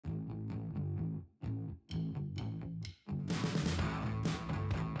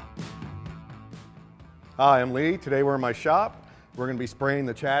Hi, I'm Lee. Today we're in my shop. We're going to be spraying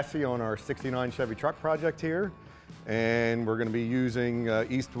the chassis on our '69 Chevy truck project here. And we're going to be using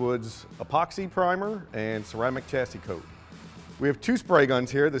Eastwood's Epoxy primer and ceramic chassis coat. We have two spray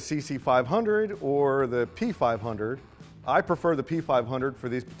guns here, the CC500 or the P500. I prefer the P500 for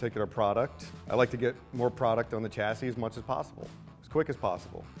this particular product. I like to get more product on the chassis as much as possible, as quick as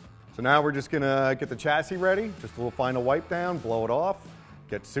possible. So now we're just going to get the chassis ready, just a little final wipe down, blow it off,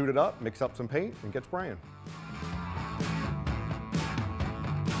 get suited up, mix up some paint, and get spraying.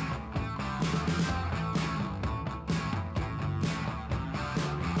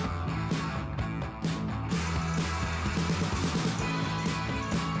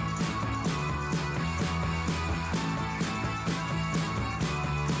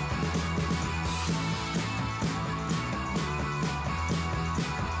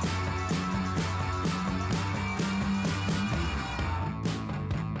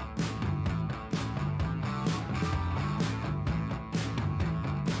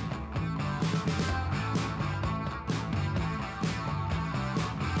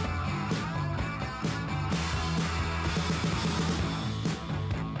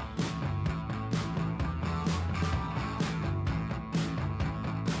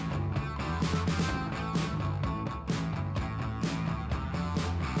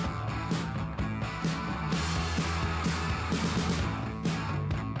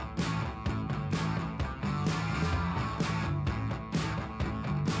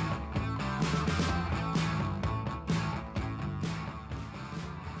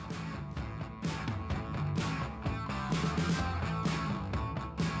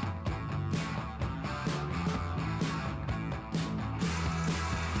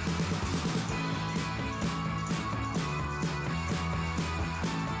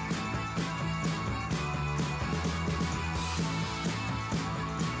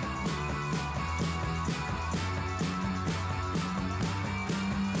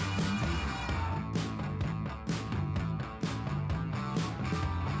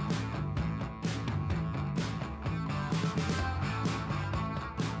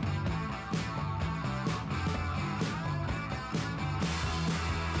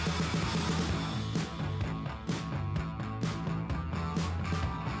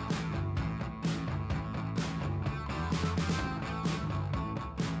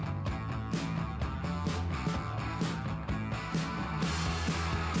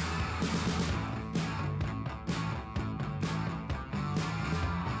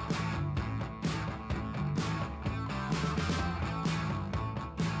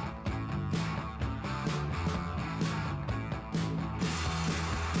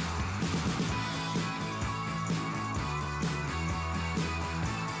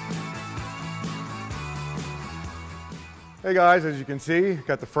 Hey guys, as you can see,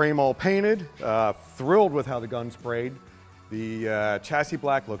 got the frame all painted. Thrilled with how the gun sprayed. The chassis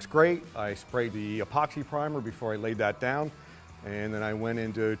black looks great. I sprayed the epoxy primer before I laid that down. And then I went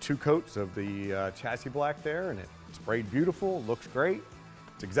into 2 coats of the chassis black there, and it sprayed beautiful, looks great.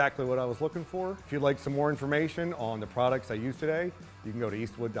 It's exactly what I was looking for. If you'd like some more information on the products I used today, you can go to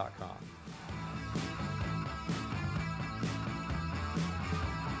eastwood.com.